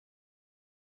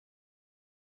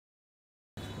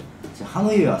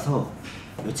하노이에 와서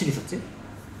며칠 있었지?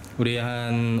 우리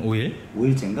한 5일?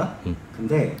 5일째인가?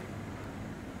 근데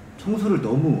청소를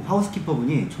너무,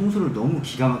 하우스키퍼분이 청소를 너무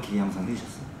기가 막히게 항상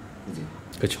해주셨어. 그치?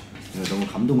 그쵸. 제가 너무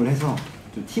감동을 해서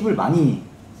좀 팁을 많이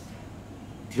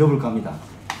드려볼까 합니다.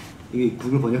 이게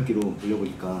구글 번역기로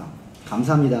돌려보니까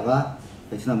감사합니다가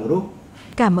베트남어로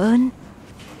cảm ơn.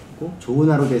 그리고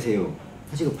좋은 하루 되세요.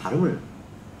 사실 그 발음을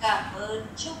cảm ơn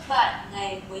chúc bạn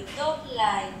ngày mới tốt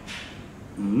lành.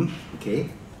 오케이.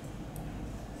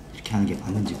 이렇게 하는 게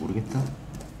맞는지 모르겠다.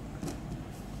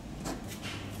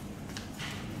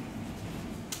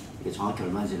 이게 정확히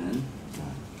얼마인지는 제가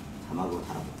자막으로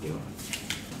달아볼게요.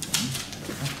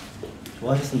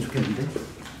 좋아하셨으면 좋겠는데.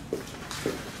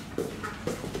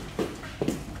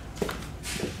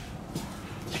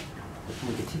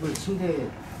 이렇게 팁을 침대에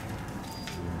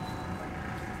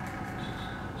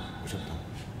오셨다.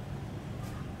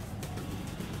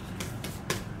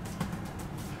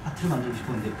 하트를 만들고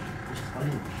싶었는데 오셔서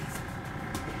빨리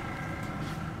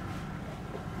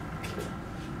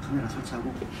카메라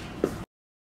설치하고.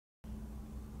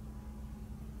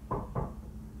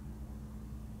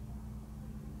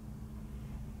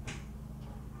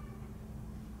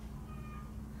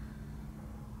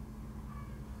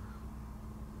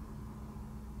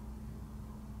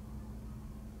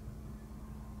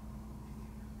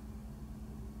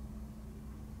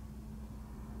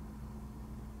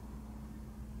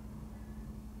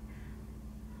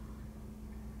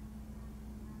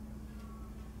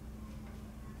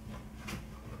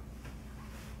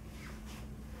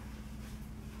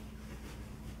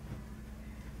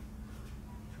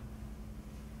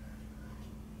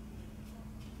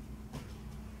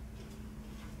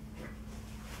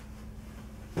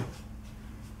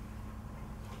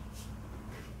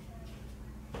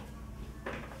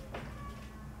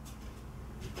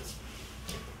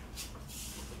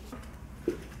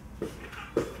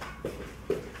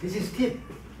 This is tip.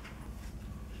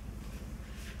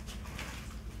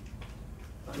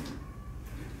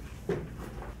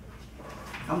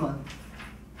 Come on.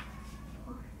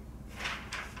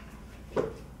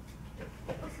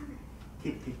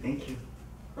 Tip, thank you.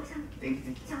 Ôi sao? Thank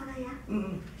you. Cho đây á?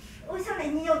 Ôi sao lại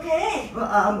nhiều thế?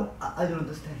 I don't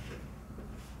understand.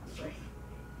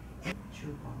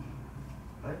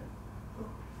 Right?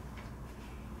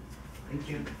 Thank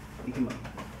you. Thank you, mom.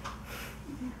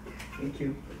 Thank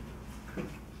you.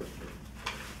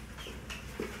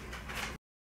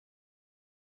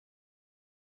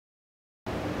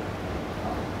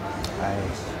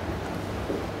 아이씨.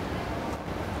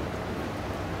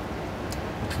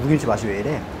 두부김치 맛이 왜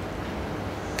이래?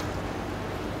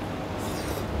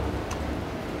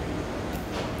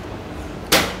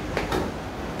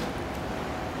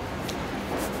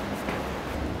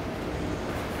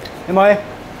 Em ơi.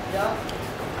 Dạ.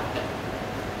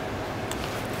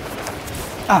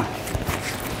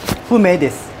 Who made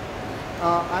this?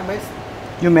 I made.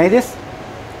 You made this?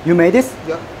 You made this?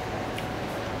 Yeah.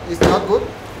 It's not good.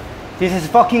 This is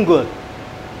fucking good.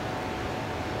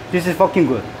 This is fucking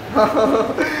good.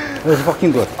 This is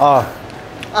fucking good.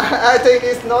 I think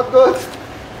it's not good.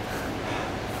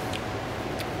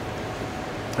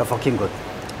 You're fucking good.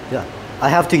 Yeah. I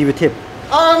have to give you a tip.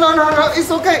 No,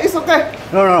 it's okay, it's okay.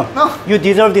 No. No. You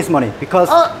deserve this money because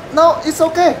No, it's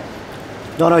okay.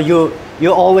 no, you're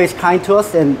always kind to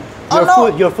us and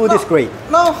your food is great.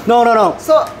 No. No.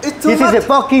 So it's too This much. is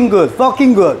fucking good.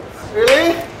 Fucking good.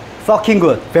 Really? Fucking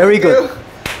good. Very good.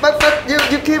 But you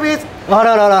keep it. No.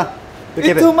 You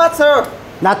keep It's it. too much, sir.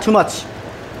 Not too much.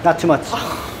 Not too much.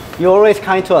 You're always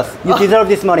kind to us. You deserve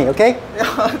this money, okay?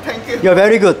 Yeah, thank you. You're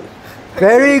very good.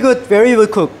 Very good. Very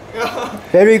good cook.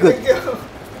 Very good. Thank you.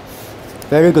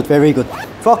 Very good. Very good.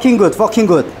 Fucking good. Fucking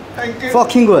good. Thank you.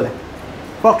 Fucking good.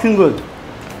 Fucking good.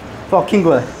 Fucking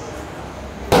good.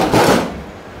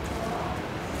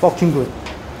 Fucking good.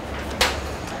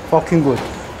 Fucking good.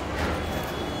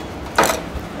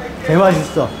 개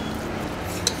맛있어.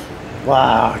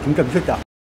 와, 진짜 미쳤다.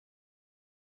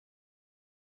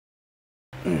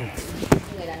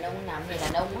 Người đàn ông làm người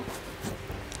đàn ông á.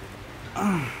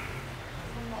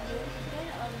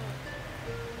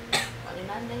 Bạn đi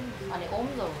ăn đi, bạn này ốm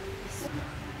rồi.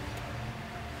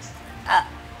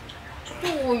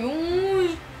 Trời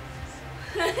ơi.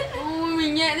 Ôi,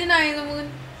 mình nhẹ thế này rồi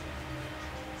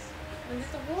mình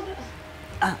sẽ tốt đấy.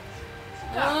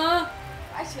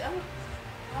 Ai sữa không?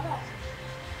 Đó rồi.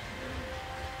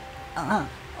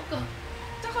 Ok.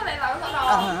 Chắc có lẽ là nó đâu.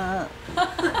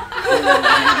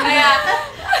 Đây à.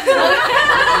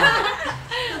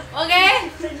 Ok.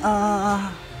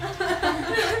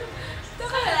 Chắc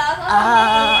có lẽ là nó.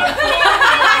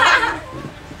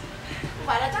 Không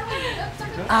phải là chắc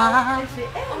là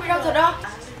Không bị đau thật đâu.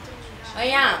 Đây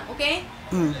nha, ok.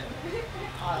 Ừ.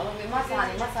 Trời ơi, cái massage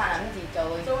này massage làm cái gì trời.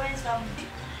 Tôi xong.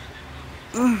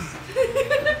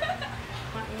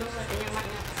 Mạnh luôn rồi, tự nhiên mạnh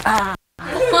nha.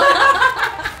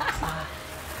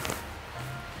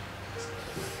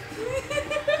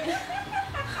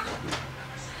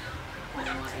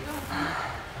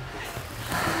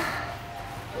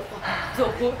 Rồi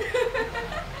cuối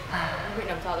bị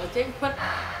làm sao tôi chết mất.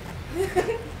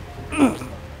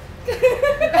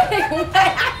 Cái này cũng vậy.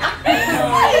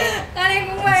 Cái này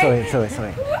cũng vậy.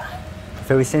 Sorry.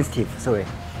 Very sensitive. Sorry.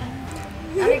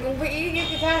 Cái này cũng bị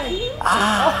cái này.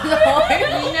 Rồi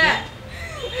nhìn nè.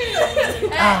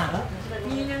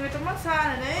 Nhìn nè, người ta massage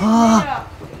này đấy.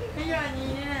 Bây giờ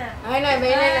nhìn nè. Đây này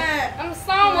mấy này này. Làm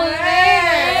sao mà đây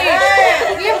này.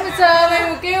 Kiếp bây giờ mày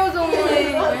mà kêu dùng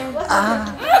rồi.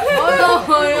 Ôi rồi.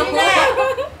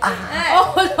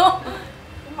 Ôi rồi.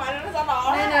 Mặt nó sao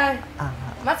đỏ Đây đấy. này.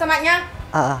 Mắt sao mạnh nhá.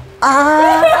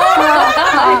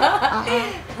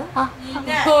 Nhìn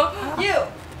nè. You.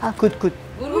 Good.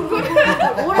 Ú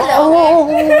đây là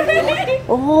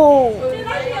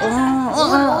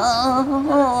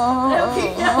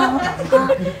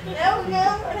Nếu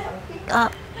nhớ.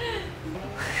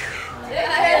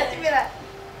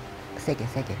 세게.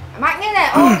 mạnh thế này.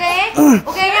 Ok.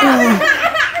 Ok nhá.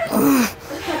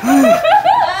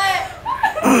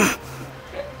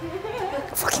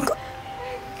 Fucking good.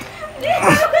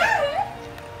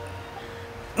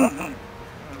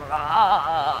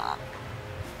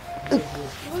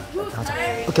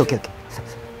 Okay.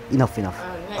 Enough. Nhẹ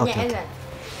Okay. này.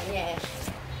 Nhẹ.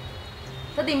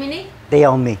 Sao tìm mình đi. They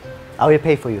are on me. I will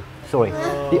pay for you. Sorry.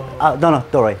 No, don't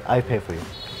worry. I will pay for you.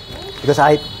 Because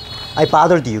I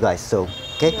bothered you guys, so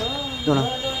okay. No.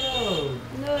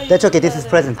 That's okay. This is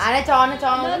present. À nó cho.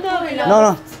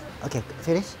 No. Okay,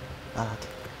 finish. Okay.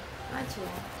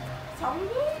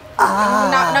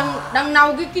 Đang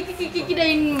nấu cái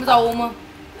đèn dầu mà.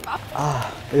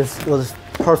 It was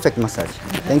perfect massage.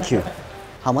 Thank you.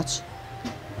 How much?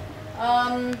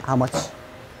 How much?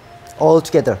 All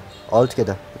together.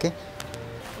 Okay.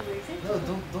 No,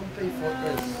 don't pay for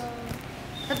this.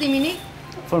 Sao tìm mình đi.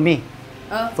 For me.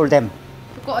 For them.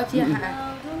 Cô chia hả?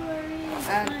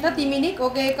 Sao tìm mình đi.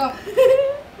 Ok không?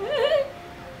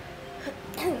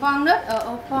 Khoan nước.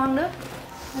 Khoan nước.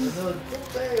 No, don't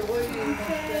pay. Why you don't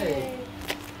pay?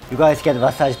 You guys get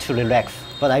massage to relax,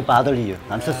 but I bothered you.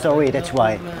 I'm so sorry. That's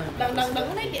why. Đừng có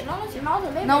lấy điện nó chỉ nói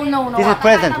rồi đấy. No. This is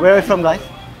present. Where are you from, guys?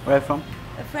 Where are you from?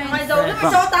 Mày rồi nó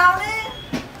mày cho tao đấy.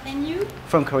 And you?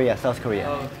 From Korea, South Korea.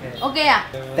 Ok à?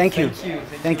 Thank you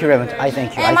very much. I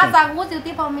thank you. Em I thank massage cũng có tiêu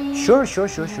tiếp vào mình. Sure.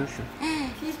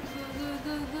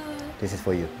 This is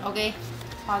for you. Ok.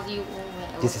 For you.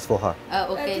 This is for her.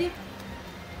 Ok.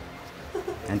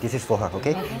 And this is for her,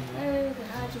 okay?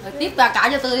 Tiếp cả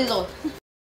cho tôi đi rồi.